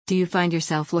Do you find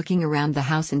yourself looking around the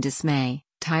house in dismay,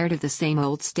 tired of the same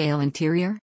old stale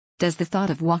interior? Does the thought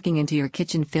of walking into your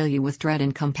kitchen fill you with dread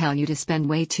and compel you to spend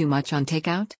way too much on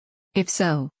takeout? If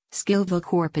so, Skillville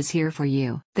Corp is here for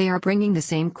you. They are bringing the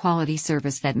same quality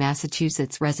service that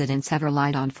Massachusetts residents have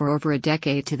relied on for over a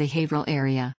decade to the Haverhill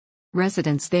area.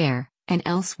 Residents there, and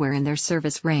elsewhere in their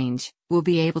service range, will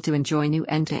be able to enjoy new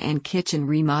end-to-end kitchen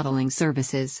remodeling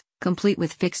services, complete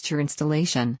with fixture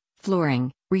installation,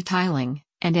 flooring, retiling,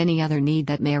 and any other need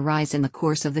that may arise in the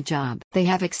course of the job. They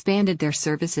have expanded their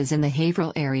services in the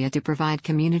Haverhill area to provide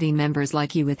community members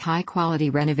like you with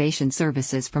high-quality renovation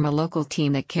services from a local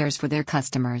team that cares for their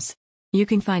customers. You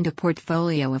can find a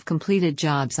portfolio of completed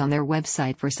jobs on their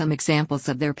website for some examples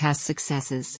of their past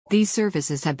successes. These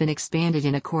services have been expanded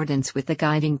in accordance with the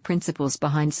guiding principles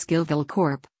behind Skillville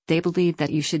Corp. They believe that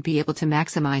you should be able to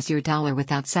maximize your dollar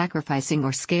without sacrificing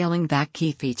or scaling back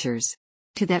key features.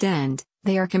 To that end,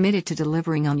 they are committed to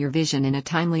delivering on your vision in a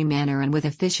timely manner and with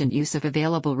efficient use of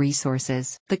available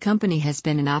resources. The company has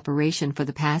been in operation for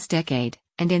the past decade,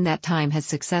 and in that time has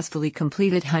successfully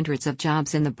completed hundreds of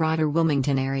jobs in the broader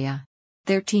Wilmington area.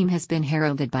 Their team has been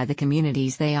heralded by the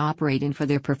communities they operate in for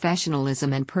their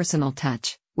professionalism and personal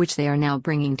touch, which they are now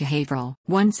bringing to Haverhill.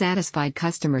 One satisfied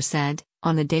customer said,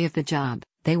 "On the day of the job,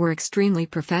 they were extremely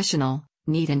professional,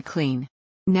 neat and clean.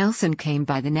 Nelson came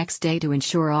by the next day to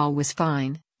ensure all was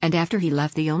fine, and after he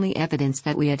left the only evidence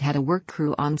that we had had a work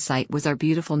crew on site was our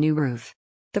beautiful new roof."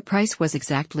 The price was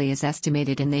exactly as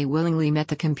estimated and they willingly met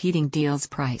the competing deal's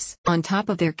price. On top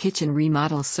of their kitchen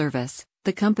remodel service,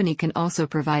 the company can also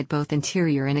provide both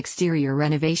interior and exterior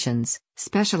renovations,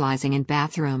 specializing in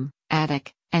bathroom,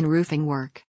 attic, and roofing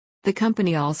work. The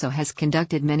company also has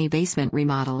conducted many basement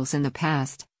remodels in the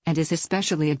past, and is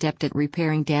especially adept at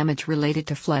repairing damage related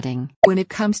to flooding. When it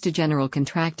comes to general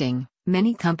contracting,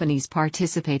 many companies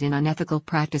participate in unethical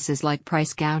practices like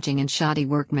price gouging and shoddy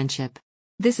workmanship.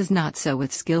 This is not so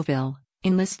with Skillville.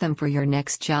 Enlist them for your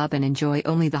next job and enjoy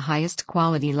only the highest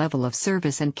quality level of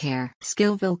service and care.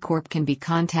 Skillville Corp can be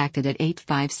contacted at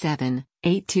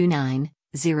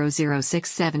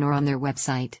 857-829-0067 or on their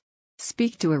website.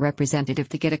 Speak to a representative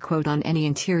to get a quote on any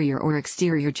interior or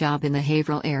exterior job in the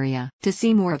Haverhill area. To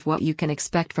see more of what you can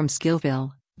expect from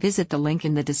Skillville, visit the link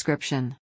in the description.